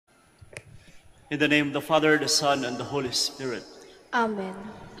In the name of the Father, the Son, and the Holy Spirit. Amen.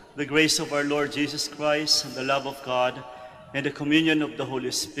 The grace of our Lord Jesus Christ, and the love of God, and the communion of the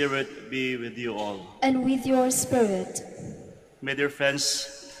Holy Spirit be with you all. And with your spirit. My dear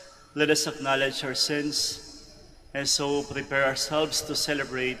friends, let us acknowledge our sins and so prepare ourselves to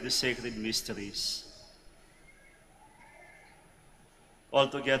celebrate the sacred mysteries.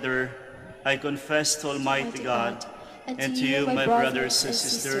 Altogether, I confess to Almighty God and to you, my brothers and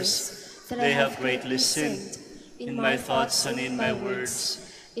sisters, that I have greatly sinned in my thoughts and in my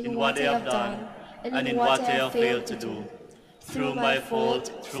words, in what I have done and in what I have failed to do. Through my fault,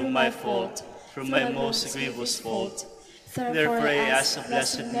 through my most grievous fault. Therefore I ask the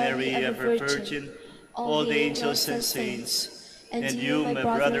Blessed Mary, ever Virgin, all the angels and saints, and you, my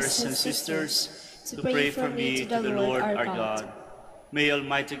brothers and sisters, to pray for me to the Lord our God. May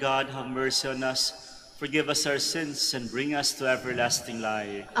Almighty God have mercy on us, forgive us our sins, and bring us to everlasting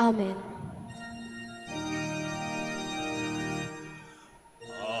life. Amen.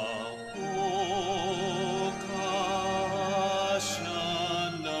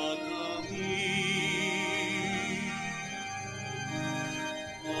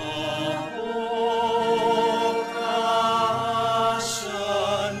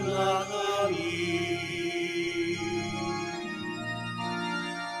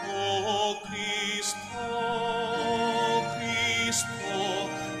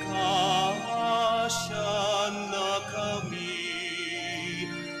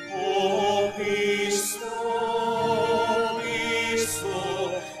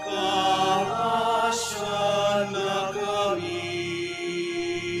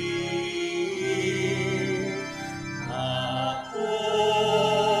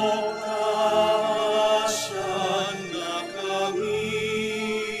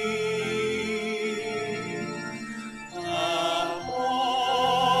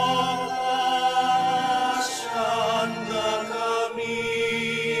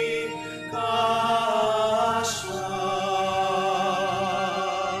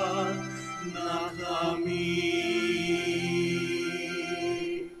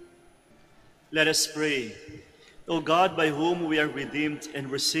 Let us pray. O God, by whom we are redeemed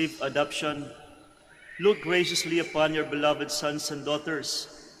and receive adoption, look graciously upon your beloved sons and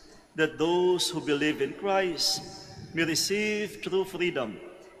daughters, that those who believe in Christ may receive true freedom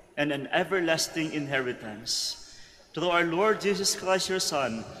and an everlasting inheritance. Through our Lord Jesus Christ, your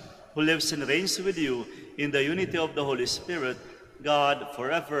Son, who lives and reigns with you in the unity of the Holy Spirit, God,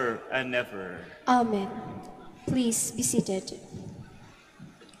 forever and ever. Amen. Please be seated.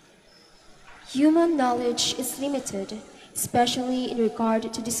 Human knowledge is limited, especially in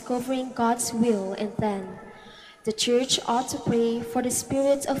regard to discovering God's will and plan. The Church ought to pray for the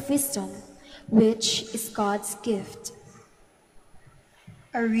spirit of wisdom, which is God's gift.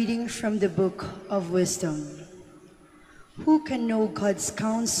 A reading from the Book of Wisdom. Who can know God's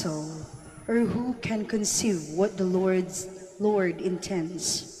counsel, or who can conceive what the Lord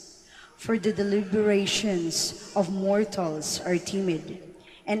intends? For the deliberations of mortals are timid,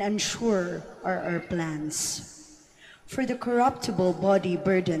 and unsure are our plans. For the corruptible body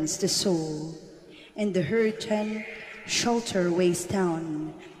burdens the soul, and the hurricane shelter weighs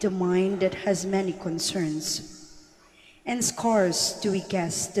down the mind that has many concerns. And scarce do we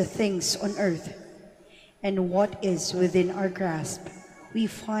guess the things on earth, and what is within our grasp we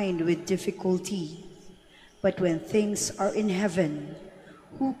find with difficulty. But when things are in heaven,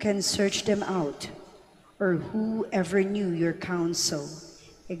 who can search them out? Or who ever knew your counsel,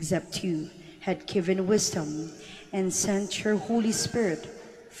 except you had given wisdom and sent your Holy Spirit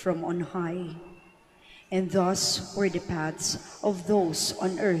from on high? And thus were the paths of those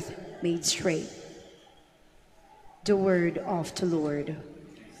on earth made straight. The word of the Lord.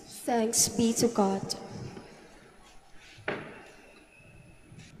 Thanks be to God.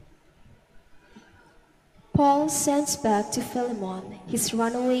 Paul sends back to Philemon his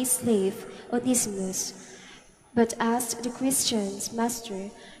runaway slave Onesimus, but asked the Christian's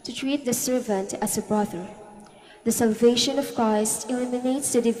master to treat the servant as a brother. The salvation of Christ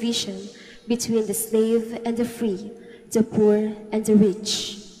eliminates the division between the slave and the free, the poor and the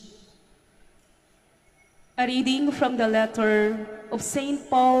rich. A reading from the letter of St.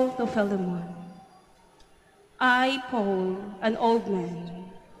 Paul to Philemon. I, Paul, an old man,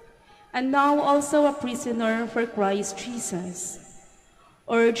 and now also a prisoner for Christ Jesus,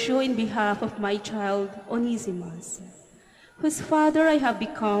 urge you in behalf of my child Onesimus, whose father I have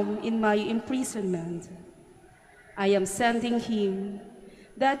become in my imprisonment. I am sending him,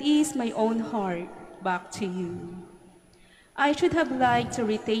 that is my own heart, back to you. I should have liked to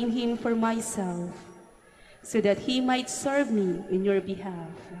retain him for myself, so that he might serve me in your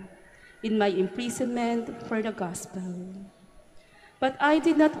behalf. in my imprisonment for the gospel. But I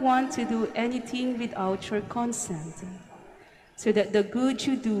did not want to do anything without your consent, so that the good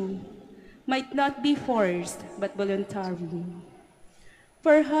you do might not be forced but voluntary.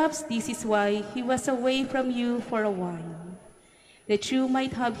 Perhaps this is why he was away from you for a while, that you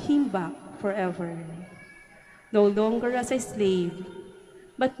might have him back forever, no longer as a slave,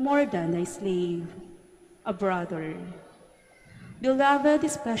 but more than a slave, a brother, beloved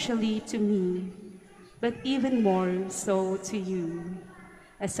especially to me, but even more so to you,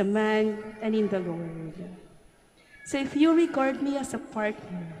 as a man and in the Lord. So if you regard me as a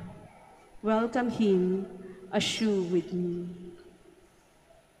partner, welcome him as you with me.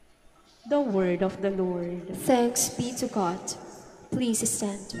 The word of the Lord. Thanks be to God. Please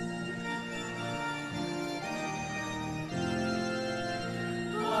stand.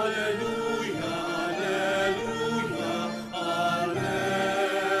 Alleluia, alleluia, alleluia.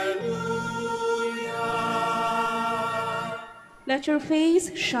 Let your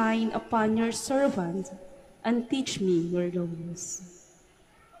face shine upon your servant and teach me your laws.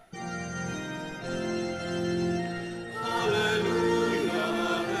 Alleluia,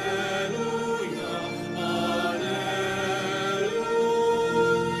 alleluia, alleluia.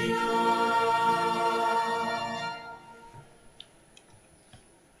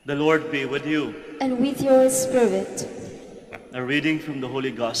 The Lord be with you. And with your spirit. A reading from the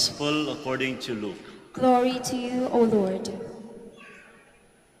Holy Gospel according to Luke. Glory to you, O Lord.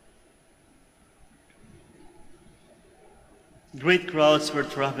 Great crowds were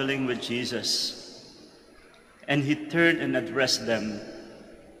traveling with Jesus, and he turned and addressed them.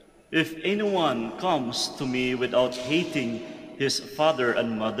 If anyone comes to me without hating his father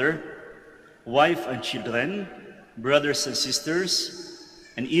and mother, wife and children, brothers and sisters,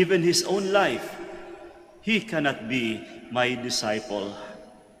 and even his own life, he cannot be my disciple.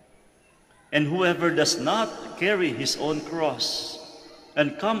 And whoever does not carry his own cross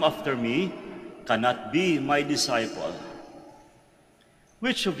and come after me cannot be my disciple.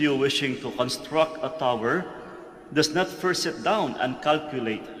 Which of you wishing to construct a tower does not first sit down and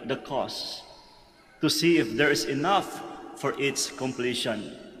calculate the cost to see if there is enough for its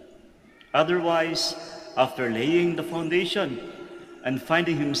completion? Otherwise, after laying the foundation and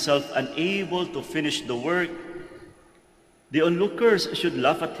finding himself unable to finish the work, the onlookers should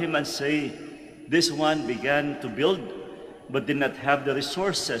laugh at him and say, "This one began to build but did not have the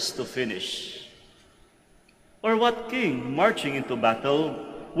resources to finish." Or what king marching into battle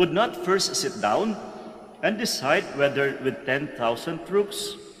would not first sit down and decide whether with 10,000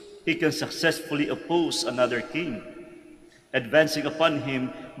 troops he can successfully oppose another king, advancing upon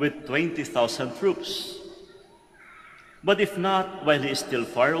him with 20,000 troops? But if not, while he is still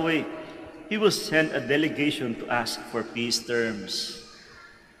far away, he will send a delegation to ask for peace terms.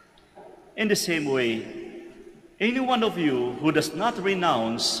 In the same way, any one of you who does not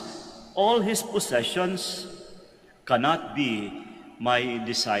renounce all his possessions cannot be my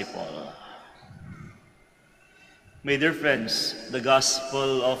disciple. My dear friends, the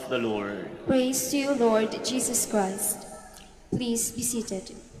Gospel of the Lord. Praise to you, Lord Jesus Christ. Please be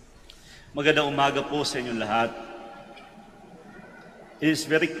seated. Magandang umaga po sa inyong lahat. It is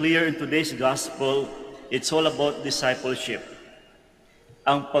very clear in today's Gospel, it's all about discipleship.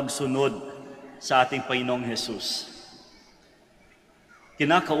 Ang pagsunod sa ating Panginoong Jesus.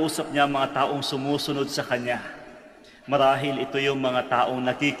 Kinakausap niya mga taong sumusunod sa Kanya. Marahil ito yung mga taong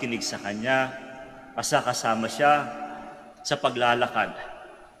nakikinig sa Kanya, kasama siya sa paglalakad,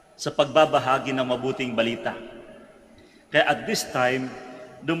 sa pagbabahagi ng mabuting balita. Kaya at this time,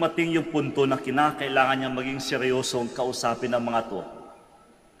 dumating yung punto na kinakailangan niya maging seryosong kausapin ng mga to.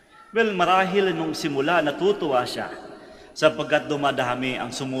 Well, marahil nung simula natutuwa siya sapagkat dumadami ang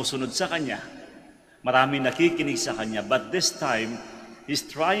sumusunod sa Kanya. Marami nakikinig sa Kanya, but this time, He's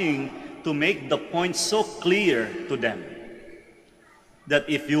trying to make the point so clear to them that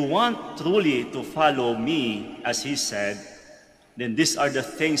if you want truly to follow me, as He said, then these are the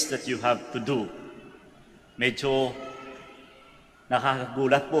things that you have to do. Medyo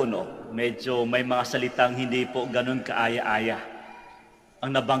nakakagulat po, no? Medyo may mga salitang hindi po ganun kaaya-aya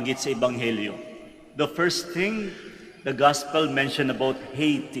ang nabanggit sa Ebanghelyo. The first thing, the Gospel mentioned about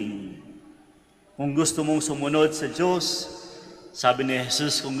hating. Kung gusto mong sumunod sa Diyos, sabi ni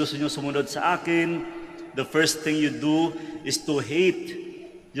Jesus, kung gusto niyo sumunod sa akin, the first thing you do is to hate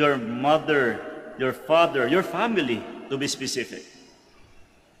your mother, your father, your family, to be specific.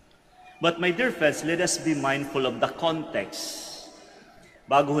 But my dear friends, let us be mindful of the context.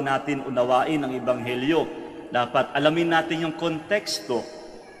 Bago natin unawain ang Ebanghelyo, dapat alamin natin yung konteksto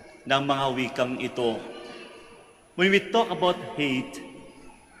ng mga wikang ito. When we talk about hate,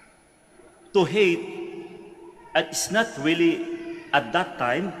 To hate, at it's not really at that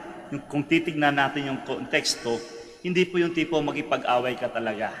time, kung titignan natin yung konteksto, hindi po yung tipo makipag-away ka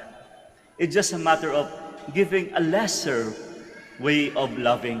talaga. It's just a matter of giving a lesser way of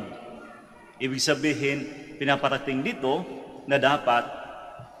loving. Ibig sabihin, pinaparating dito na dapat,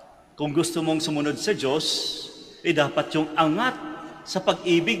 kung gusto mong sumunod sa Diyos, dapat yung angat sa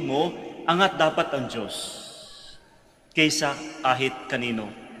pag-ibig mo, angat dapat ang Diyos. Kaysa kahit kanino,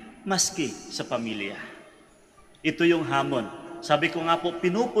 maski sa pamilya. Ito yung hamon. Sabi ko nga po,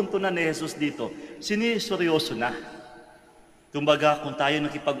 pinupunto na ni Jesus dito, siniseryoso na. Kumbaga, kung tayo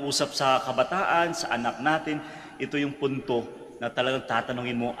nakipag-usap sa kabataan, sa anak natin, ito yung punto na talagang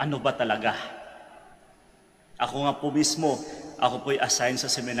tatanungin mo, ano ba talaga? Ako nga po mismo, ako po'y assign sa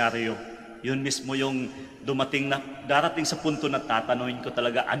seminaryo. Yun mismo yung darating sa punto na tatanungin ko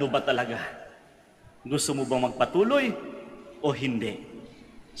talaga, ano ba talaga? Gusto mo bang magpatuloy o hindi?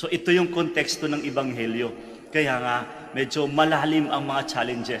 So ito yung konteksto ng Ebanghelyo. Kaya nga, medyo malalim ang mga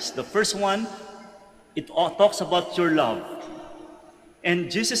challenges. The first one, it talks about your love.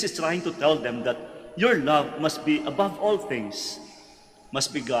 And Jesus is trying to tell them that your love must be above all things,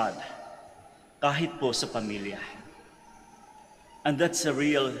 must be God, kahit po sa pamilya. And that's the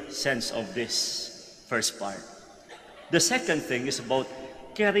real sense of this first part. The second thing is about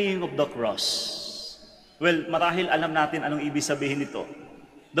carrying of the cross. Well, marahil alam natin anong ibig sabihin nito.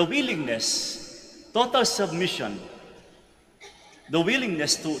 The willingness, total submission, the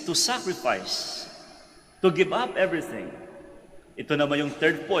willingness to sacrifice, to give up everything. Ito naman yung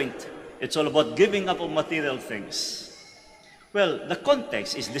third point. It's all about giving up of material things. Well, the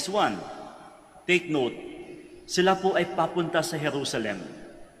context is this one. Take note, sila po ay papunta sa Jerusalem.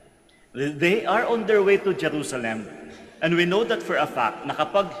 They are on their way to Jerusalem. And we know that for a fact na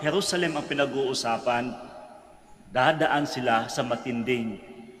kapag Jerusalem ang pinag-uusapan, dadaan sila sa matinding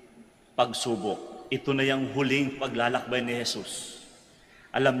pagsubok. Ito na yung huling paglalakbay ni Jesus.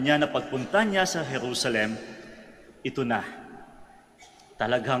 Alam niya na pagpunta niya sa Jerusalem, ito na.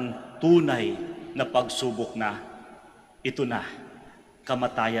 Talagang tunay na pagsubok na. Ito na.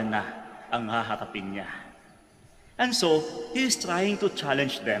 Kamatayan na ang haharapin niya. And so, he is trying to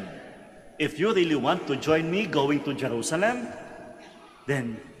challenge them. If you really want to join me going to Jerusalem,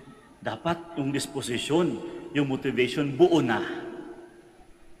 then dapat yung disposition, yung motivation, buo na.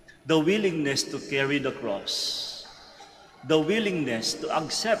 The willingness to carry the cross. The willingness to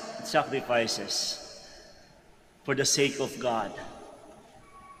accept sacrifices for the sake of God.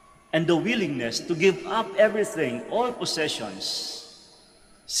 And the willingness to give up everything, all possessions,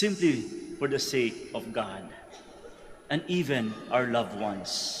 simply for the sake of God. And even our loved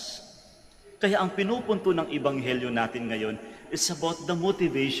ones. Kaya ang pinupunto ng Ebanghelyo natin ngayon is about the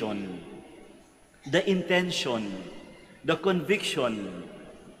motivation, the intention, the conviction.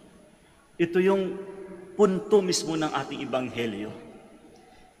 Ito yung punto mismo ng ating Ebanghelyo.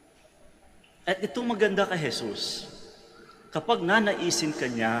 At itong maganda kay Jesus, kapag nanaisin ka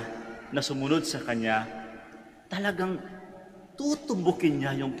niya na sumunod sa Kanya, talagang tutumbukin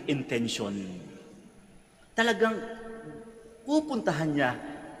niya yung intention. Talagang pupuntahan niya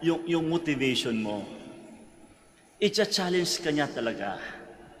yung motivation mo. I-challenge ka niya talaga.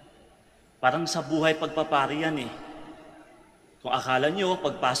 Parang sa buhay pagpapari yan eh. Kung akala nyo,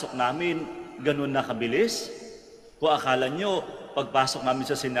 pagpasok namin, ganun na kabilis. Kung akala nyo, pagpasok namin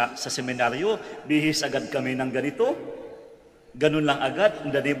sa seminaryo, bihis agad kami ng ganito. Ganun lang agad, in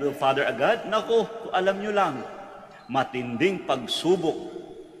the name of the Father agad. Naku, alam nyo lang, matinding pagsubok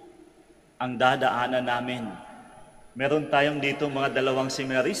ang dadaanan namin. Meron tayong dito mga 2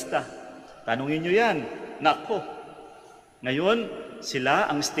 seminarista. Tanungin nyo yan. Nako. Ngayon,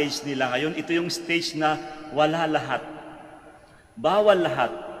 sila, ang stage nila ngayon, ito yung stage na wala lahat. Bawal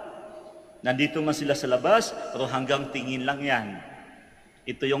lahat. Nandito man sila sa labas, pero hanggang tingin lang yan.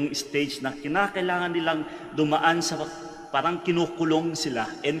 Ito yung stage na kinakailangan nilang dumaan sa parang kinukulong sila.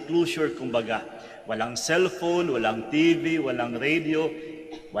 Enclosure, kumbaga. Walang cellphone, walang TV, walang radio,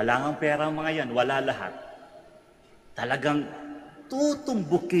 walang pera mga yan, wala lahat. Talagang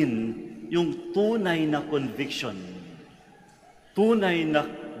tutumbukin yung tunay na conviction, tunay na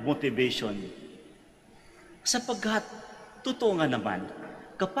motivation. Sapagkat, totoo nga naman,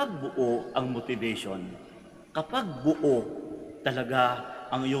 kapag buo ang motivation, kapag buo talaga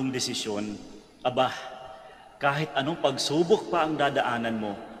ang iyong desisyon, aba, kahit anong pagsubok pa ang dadaanan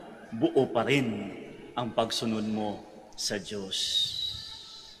mo, buo pa rin ang pagsunod mo sa Diyos.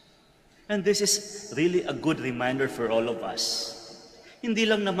 And this is really a good reminder for all of us. Hindi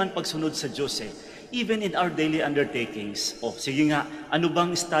lang naman pagsunod sa Diyos eh. Even in our daily undertakings. Sige nga, ano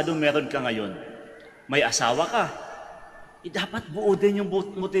bang estado meron ka ngayon? May asawa ka? dapat buo din yung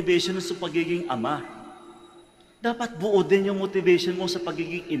motivation mo sa pagiging ama. Dapat buo din yung motivation mo sa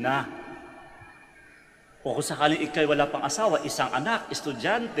pagiging ina. O kung sakaling ikay wala pang asawa, isang anak,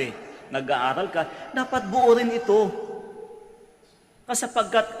 estudyante, nag-aaral ka, dapat buo rin ito. Kasi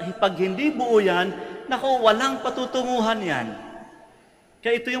pag hindi buo yan, naku, walang patutunguhan yan.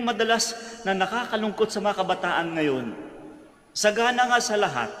 Kaya ito yung madalas na nakakalungkot sa mga kabataan ngayon. Sagana nga sa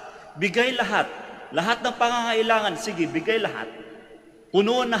lahat, bigay lahat, lahat ng pangangailangan, sige, bigay lahat.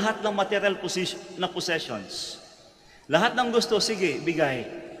 Puno lahat ng material na possessions. Lahat ng gusto, sige, bigay.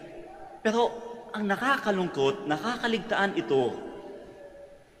 Pero ang nakakalungkot, nakakaligtaan ito.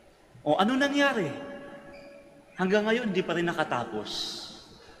 O ano nangyari? Hanggang ngayon, di pa rin nakatapos.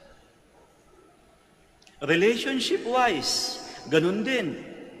 Relationship-wise, ganun din.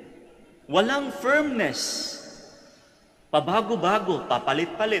 Walang firmness. Pabago-bago,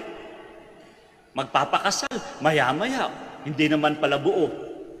 papalit-palit. Magpapakasal, maya-maya, hindi naman pala buo.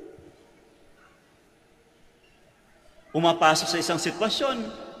 Pumapasok sa isang sitwasyon,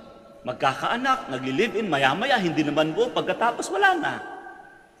 magkakaanak, nagli-live-in, maya-maya, hindi naman buo, pagkatapos wala na.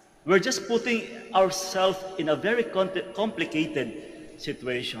 We're just putting ourselves in a very complicated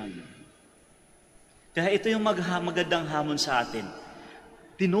situation. Kaya ito yung magandang hamon sa atin.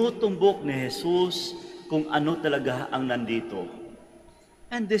 Tinutumbok ni Jesus kung ano talaga ang nandito.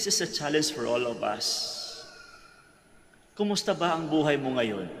 And this is a challenge for all of us. Kumusta ba ang buhay mo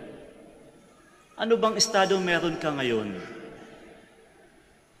ngayon? Ano bang estado meron ka ngayon?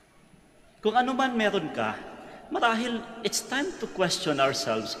 Kung ano man meron ka, marahil it's time to question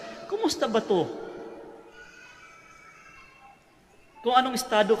ourselves, kumusta ba to? Kung anong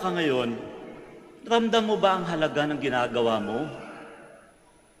estado ka ngayon, ramdam mo ba ang halaga ng ginagawa mo?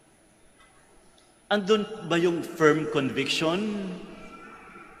 Andun ba yung firm conviction?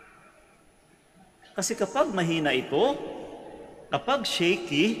 Kasi kapag mahina ito, kapag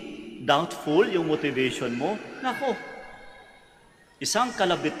shaky, doubtful yung motivation mo, nako, isang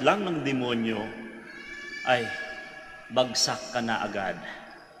kalabit lang ng demonyo, ay bagsak ka na agad.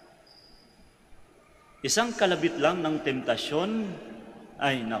 Isang kalabit lang ng temptasyon,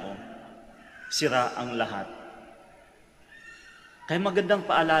 ay nako, sira ang lahat. Kaya magandang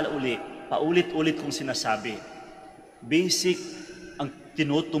paalala paulit-ulit kong sinasabi, basic ang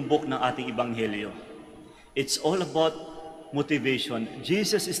tinutumbok ng ating ebanghelyo. It's all about motivation.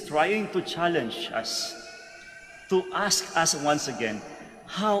 Jesus is trying to challenge us, to ask us once again,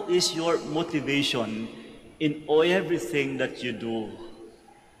 how is your motivation in everything that you do?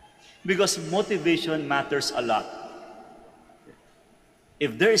 Because motivation matters a lot.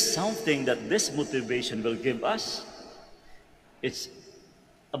 If there is something that this motivation will give us, it's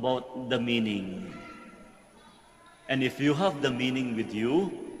about the meaning. And if you have the meaning with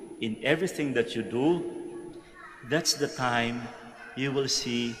you in everything that you do, that's the time you will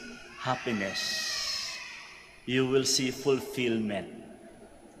see happiness. You will see fulfillment.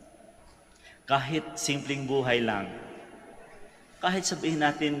 Kahit simpleng buhay lang. Kahit sabihin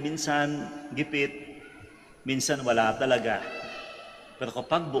natin, minsan gipit, minsan wala talaga. Pero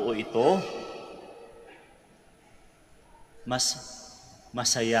kapag buo ito, mas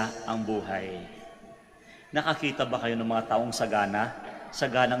masaya ang buhay. Nakakita ba kayo ng mga taong sagana?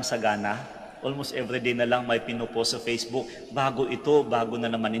 Saganang-sagana? Almost every day na lang may pinupost sa Facebook, bago ito, bago na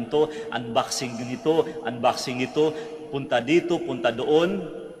naman ito, unboxing nito, unboxing ito, punta dito, punta doon.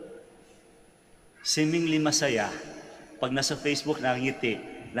 Seemingly masaya. Pag nasa Facebook, nangiti.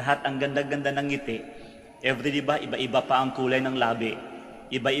 Lahat ang ganda-ganda ng ngiti. Every day ba, iba-iba pa ang kulay ng labi.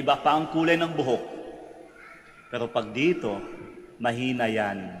 Iba-iba pa ang kulay ng buhok. Pero pag dito, mahina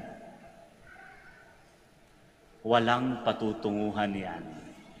yan. Walang patutunguhan yan.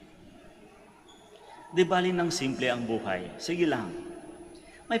 Di bali ng simple ang buhay. Sige lang.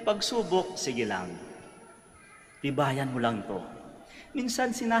 May pagsubok, sige lang. Tibayan mo lang to.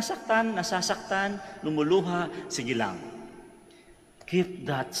 Minsan sinasaktan, nasasaktan, lumuluha, sige lang. Keep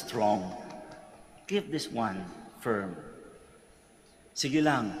that strong. Keep this one firm. Sige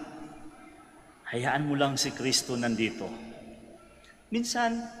lang. Hayaan mo lang si Kristo nandito.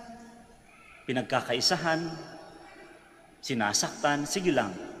 Minsan, pinagkakaisahan, sinasaktan, sige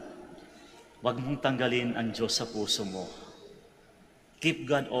lang. Huwag mong tanggalin ang Diyos sa puso mo. Keep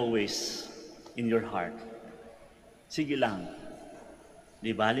God always in your heart. Sige lang.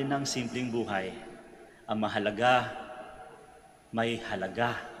 Di bali ng simpleng buhay. Ang mahalaga, may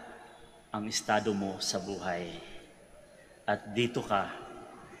halaga ang estado mo sa buhay. At dito ka,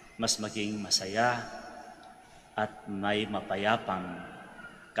 mas maging masaya at may mapayapang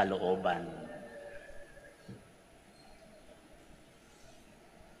kalooban.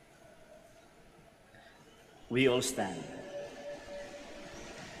 We all stand.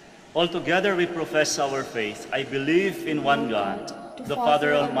 Altogether we profess our faith. I believe in one God, the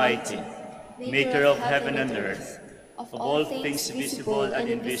Father Almighty, maker of heaven and earth, of all things visible and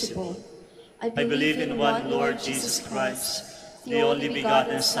invisible. I believe in one Lord Jesus Christ, the only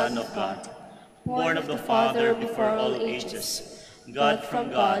begotten Son of God, born of the Father before all ages, God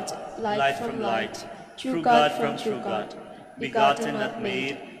from God, light from light, true God from true God, begotten, not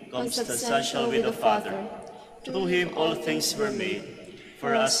made, consubstantial with the Father. Through him all things were made.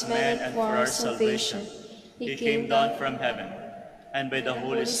 For us men and for our salvation, he came down from heaven, and by the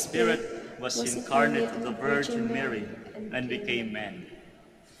Holy Spirit was incarnate of the Virgin Mary, and became man.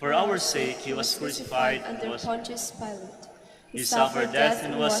 For our sake he was crucified and under was Pontius Pilate. he suffered death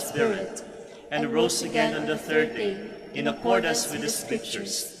and was buried, and rose again on the third day, in accordance with the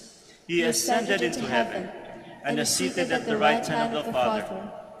Scriptures. He ascended into heaven, and is seated at the right hand of the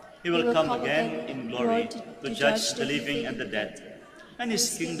Father. He will come again in glory to judge the living and the dead, and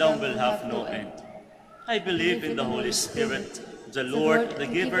his kingdom will have no end. I believe in the Holy Spirit, the Lord, the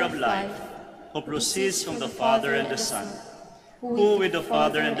giver of life, who proceeds from the Father and the Son, who with the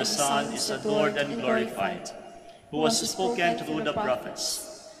Father and the Son is adored and glorified, who was spoken through the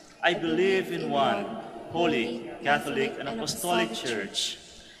prophets. I believe in one holy, Catholic, and Apostolic Church.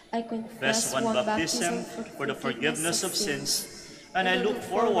 I Confess confess one baptism for the forgiveness of sins, and I look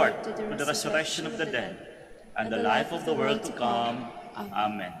forward to the resurrection of the dead and the life of the world to come.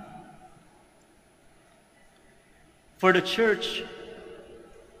 Amen. For the Church,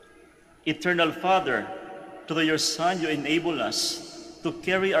 Eternal Father, through your Son you enable us to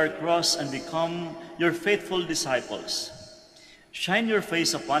carry our cross and become your faithful disciples. Shine your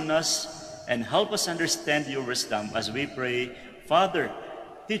face upon us and help us understand your wisdom as we pray. Father,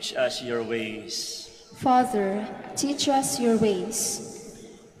 teach us your ways. Father, teach us your ways.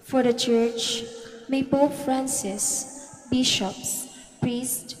 For the Church, may Pope Francis, bishops,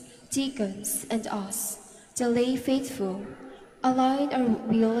 priests, deacons, and us, the lay faithful, align our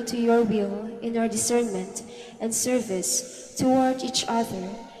will to your will in our discernment and service toward each other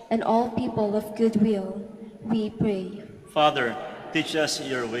and all people of good will, we pray. Father, teach us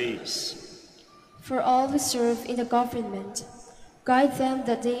your ways. For all who serve in the government, guide them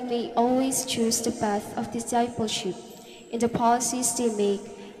that they may always choose the path of discipleship in the policies they make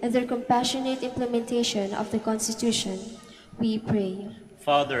and their compassionate implementation of the Constitution, we pray.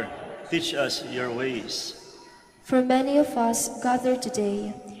 Father, teach us your ways. For many of us gathered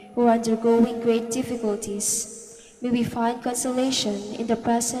today who are undergoing great difficulties, may we find consolation in the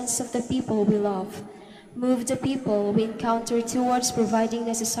presence of the people we love. Move the people we encounter towards providing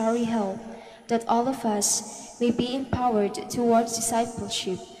necessary help, that all of us may be empowered towards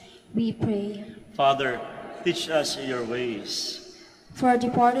discipleship, we pray. Father, teach us your ways. For our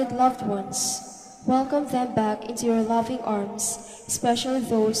departed loved ones, welcome them back into your loving arms, especially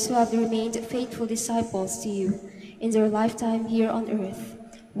those who have remained faithful disciples to you in their lifetime here on earth,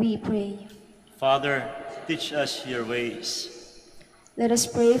 we pray. Father, teach us your ways. Let us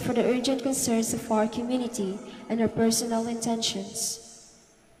pray for the urgent concerns of our community and our personal intentions.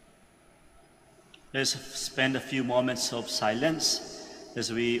 Let's spend a few moments of silence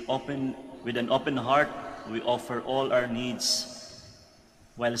as we open with an open heart. We offer all our needs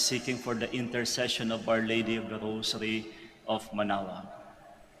while seeking for the intercession of Our Lady of the Rosary of Manaoag.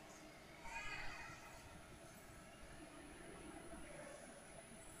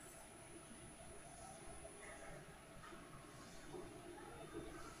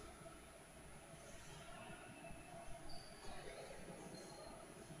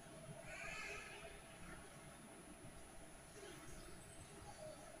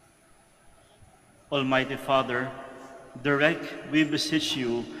 Almighty Father, direct, we beseech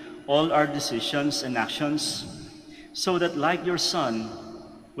you, all our decisions and actions, so that like your Son,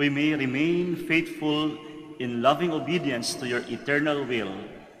 we may remain faithful in loving obedience to your eternal will.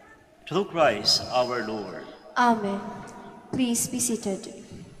 Through Christ our Lord. Amen. Please be seated.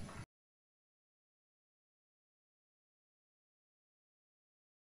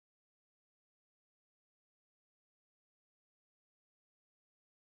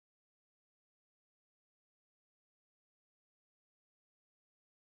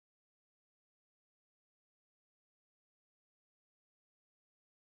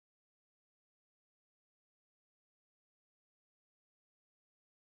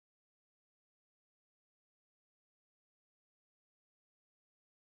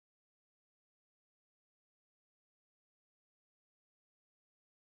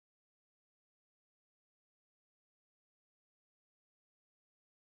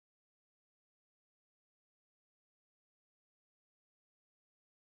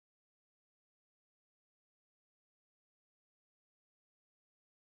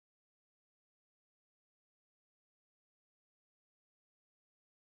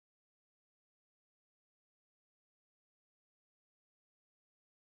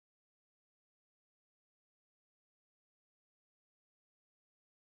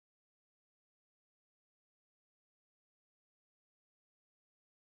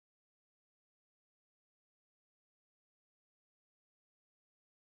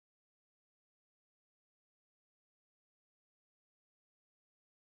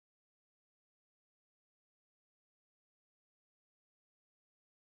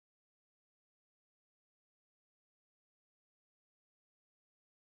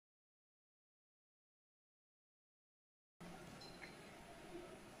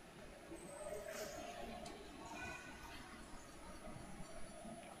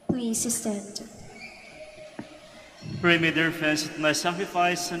 Please stand. Pray, my dear friends, that my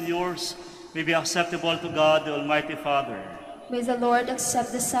sacrifice and yours may be acceptable to God, the Almighty Father. May the Lord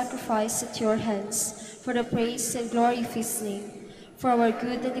accept the sacrifice at your hands for the praise and glory of his name, for our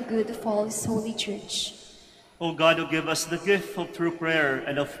good and the good of all his holy church. O God, who give us the gift of true prayer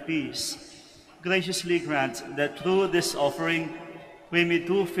and of peace, graciously grant that through this offering we may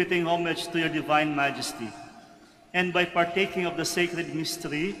do fitting homage to your divine majesty, and by partaking of the sacred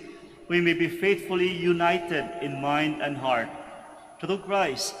mystery, we may be faithfully united in mind and heart. Through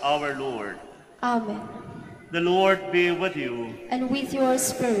Christ our Lord. Amen. The Lord be with you. And with your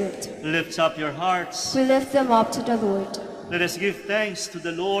spirit, Lift up your hearts. we lift them up to the Lord. Let us give thanks to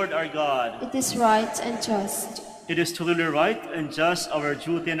the Lord our God. It is right and just. It is truly right and just, our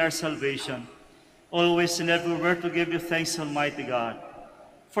duty and our salvation, always and everywhere to give you thanks, Almighty God.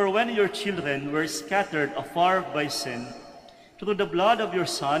 For when your children were scattered afar by sin, through the blood of your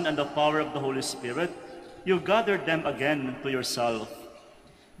Son and the power of the Holy Spirit, you gathered them again to yourself.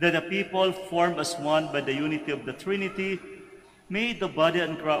 That the people, formed as one by the unity of the Trinity, made the body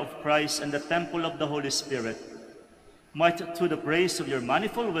and crown of Christ and the temple of the Holy Spirit, might, through the praise of your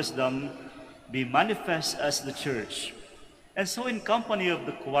manifold wisdom, be manifest as the Church. And so in company of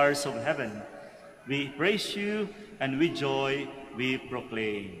the choirs of heaven, we praise you, and with joy we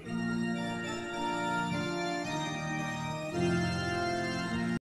proclaim.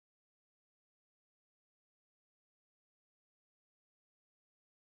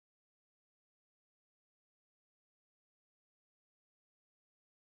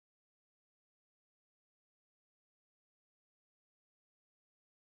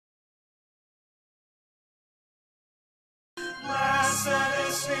 Blessed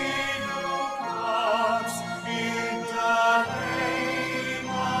is he who comes in the name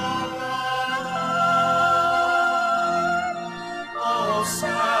of the Lord.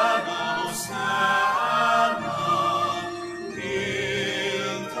 Hosanna, Hosanna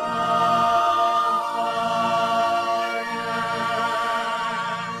in the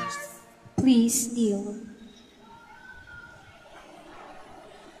highest. Please kneel.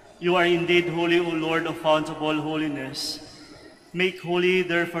 You are indeed holy, O Lord, the fount of all holiness. Make holy,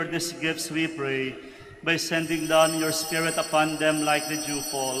 therefore, these gifts, we pray, by sending down your Spirit upon them like the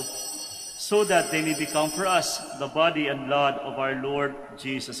dewfall, so that they may become for us the body and blood of our Lord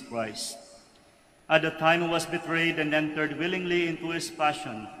Jesus Christ. At the time he was betrayed and entered willingly into his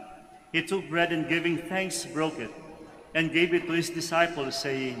passion, he took bread and giving thanks, broke it, and gave it to his disciples,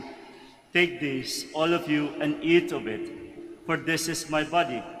 saying, "Take this, all of you, and eat of it, for this is my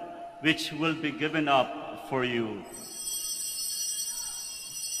body, which will be given up for you."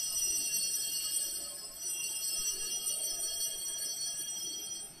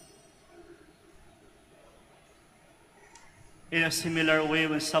 In a similar way,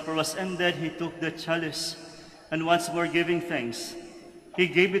 when supper was ended, he took the chalice, and once more giving thanks, he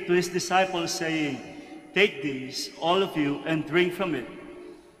gave it to his disciples, saying, "Take this, all of you, and drink from it,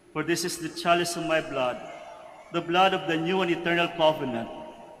 for this is the chalice of my blood, the blood of the new and eternal covenant,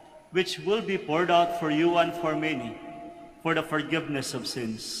 which will be poured out for you and for many, for the forgiveness of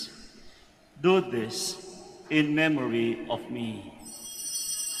sins. Do this in memory of me."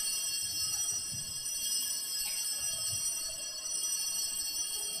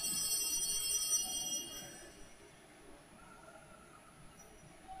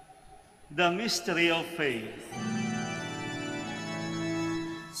 The mystery of faith.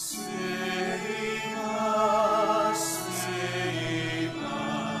 Save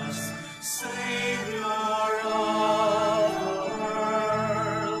us, Savior of the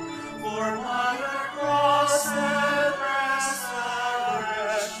world, for by your cross and resurrection,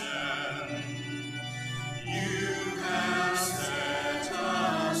 you have set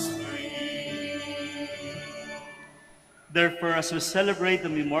us free. Therefore, as we celebrate the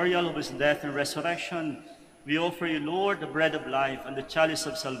memorial of his death and resurrection, we offer you, Lord, the bread of life and the chalice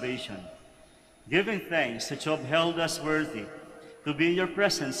of salvation, giving thanks that you have held us worthy to be in your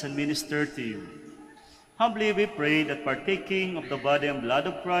presence and minister to you. Humbly we pray that partaking of the body and blood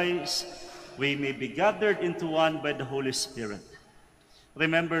of Christ, we may be gathered into one by the Holy Spirit.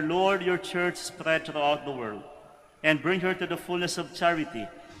 Remember, Lord, your church spread throughout the world, and bring her to the fullness of charity,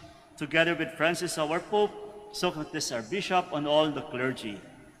 together with Francis our Pope, Socrates our Bishop, and all the clergy.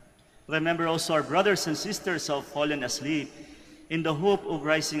 Remember also our brothers and sisters who have fallen asleep in the hope of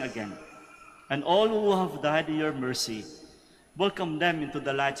rising again, and all who have died in your mercy. Welcome them into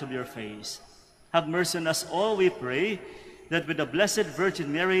the light of your face. Have mercy on us all, we pray, that with the Blessed Virgin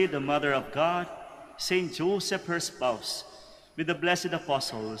Mary, the Mother of God, Saint Joseph, her spouse, with the blessed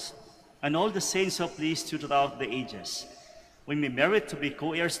apostles, and all the saints who have pleased you throughout the ages, we may merit to be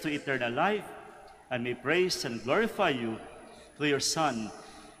co-heirs to eternal life, and may praise and glorify you through your Son,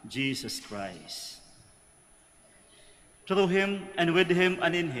 Jesus Christ. Through him, and with him,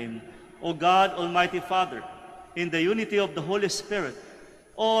 and in him, O God, Almighty Father, in the unity of the Holy Spirit,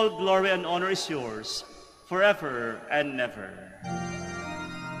 all glory and honor is yours, forever and ever.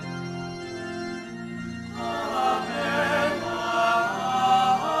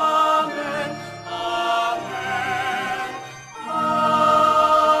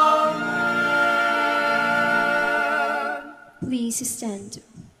 Please stand.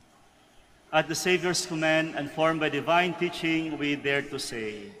 At the Savior's command and formed by divine teaching, we dare to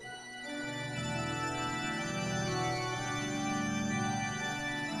say,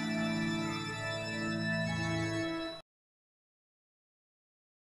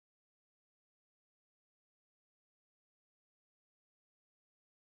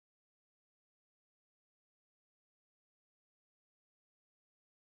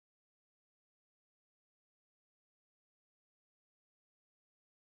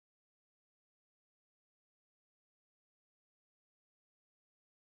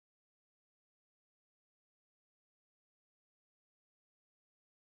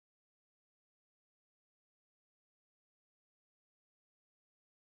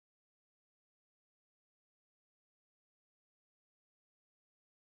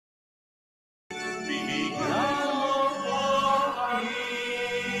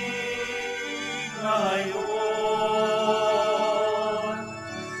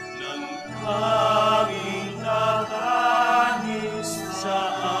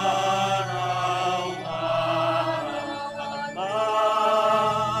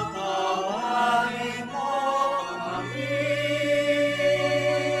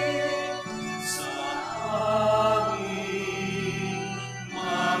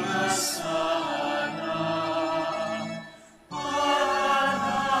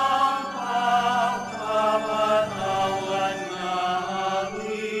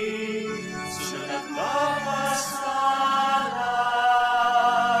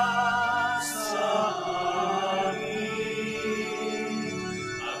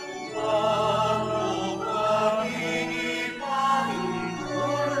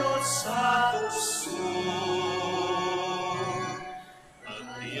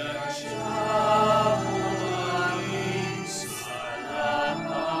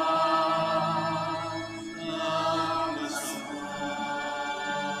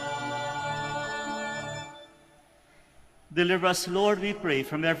 deliver us, Lord, we pray,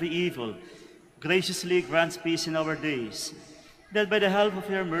 from every evil. Graciously grant peace in our days, that by the help of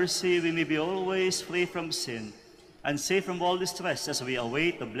your mercy we may be always free from sin and safe from all distress as we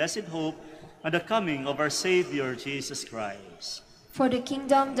await the blessed hope and the coming of our Savior, Jesus Christ. For the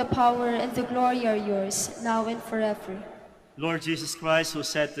kingdom, the power, and the glory are yours, now and forever. Lord Jesus Christ, who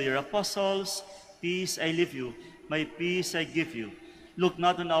said to your apostles, "Peace I leave you, my peace I give you," look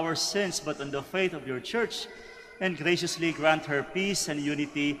not on our sins, but on the faith of your church, and graciously grant her peace and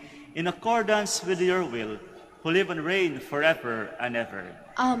unity in accordance with your will, who live and reign forever and ever.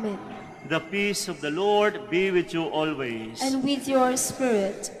 Amen. The peace of the Lord be with you always. And with your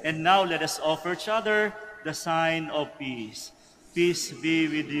spirit. And now let us offer each other the sign of peace. Peace be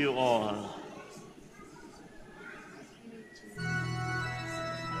with you all.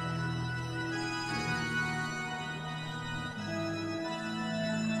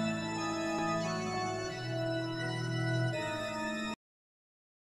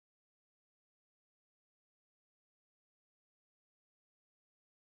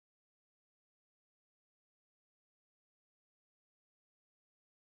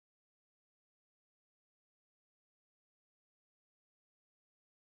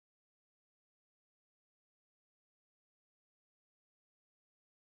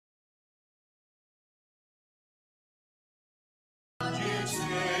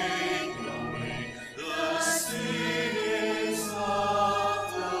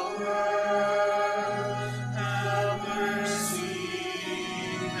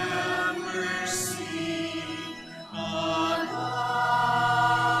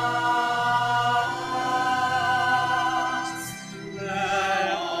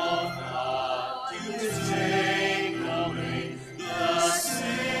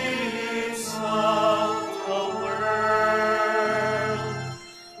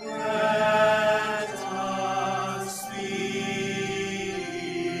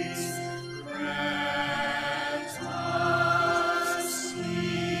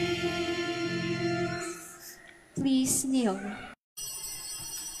 Please kneel.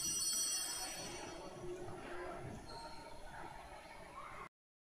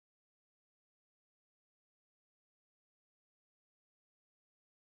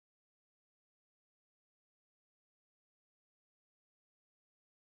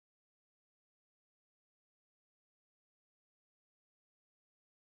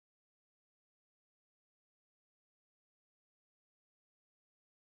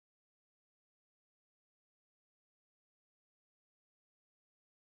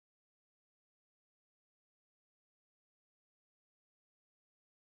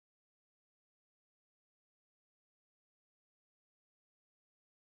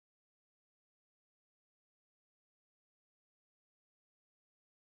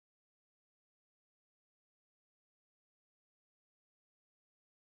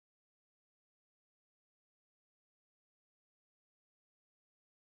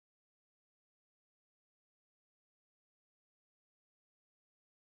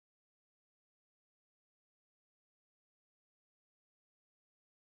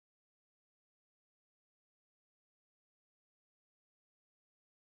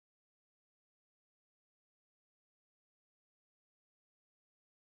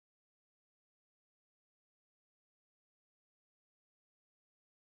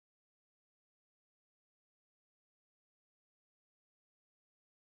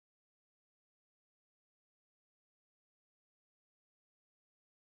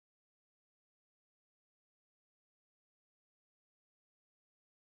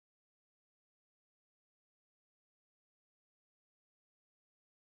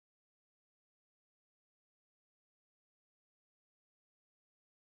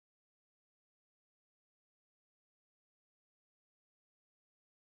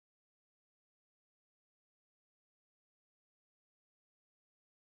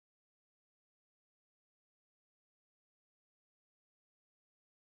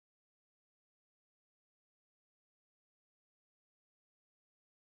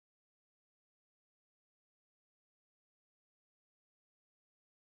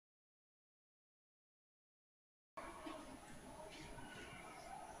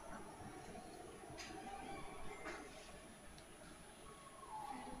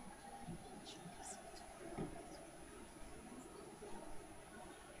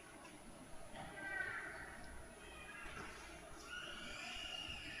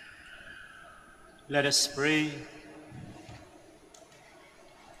 Let us pray.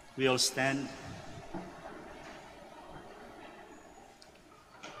 We all stand.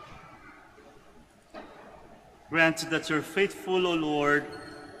 Grant that your faithful, O Lord,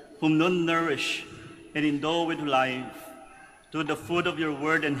 whom none nourish and endow with life, through the food of your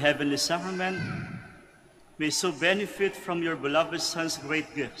word and heavenly sacrament, may so benefit from your beloved Son's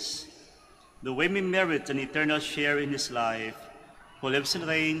great gifts, that we may merit an eternal share in his life, who lives and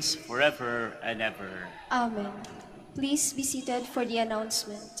reigns forever and ever. Amen. Please be seated for the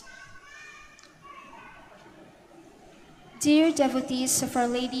announcement. Dear devotees of Our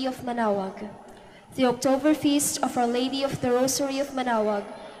Lady of Manaoag, the October Feast of Our Lady of the Rosary of Manaoag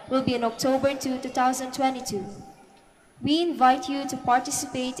will be on October 2, 2022. We invite you to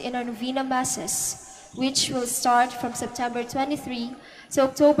participate in our Novena Masses, which will start from September 23 to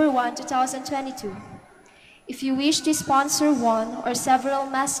October 1, 2022. If you wish to sponsor one or several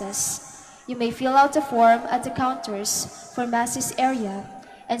Masses, you may fill out a form at the counters for Masses area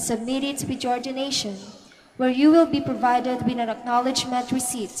and submit it with your donation, where you will be provided with an acknowledgement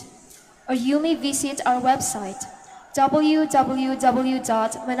receipt. Or you may visit our website,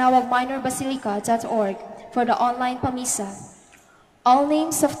 www.manaoagminorbasilica.org, for the online pamisa. All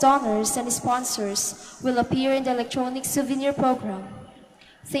names of donors and sponsors will appear in the electronic souvenir program.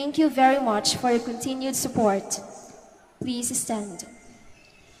 Thank you very much for your continued support. Please stand.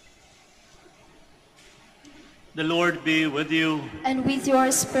 The Lord be with you. And with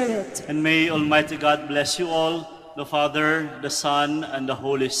your spirit. And may Almighty God bless you all, the Father, the Son, and the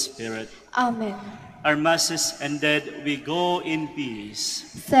Holy Spirit. Amen. Our Mass is ended. We go in peace.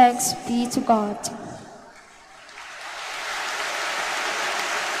 Thanks be to God.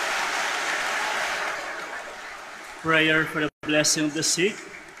 Prayer for the blessing of the sick.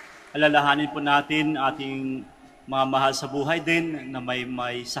 Alalahanin po natin ating mga mahal sa buhay din na may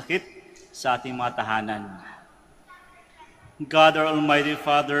sakit sa ating mga tahanan. God, our Almighty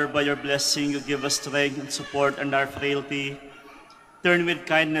Father, by your blessing, you give us strength and support in our frailty. Turn with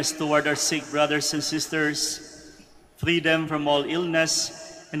kindness toward our sick brothers and sisters. Free them from all illness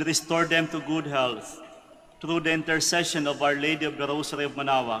and restore them to good health through the intercession of Our Lady of the Rosary of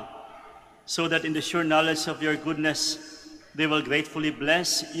Manaoag, so that in the sure knowledge of your goodness, they will gratefully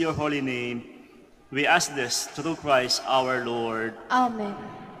bless your holy name. We ask this through Christ our Lord. Amen.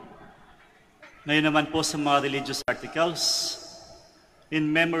 Ngayon naman po sa mga religious articles,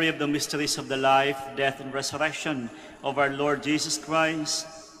 in memory of the mysteries of the life, death, and resurrection of our Lord Jesus Christ,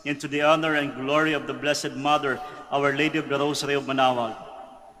 and to the honor and glory of the Blessed Mother, Our Lady of the Rosary of Manaoag,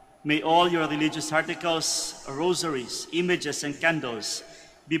 may all your religious articles, rosaries, images, and candles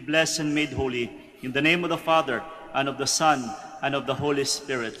be blessed and made holy. In the name of the Father, and of the Son, and of the Holy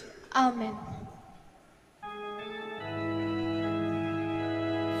Spirit. Amen.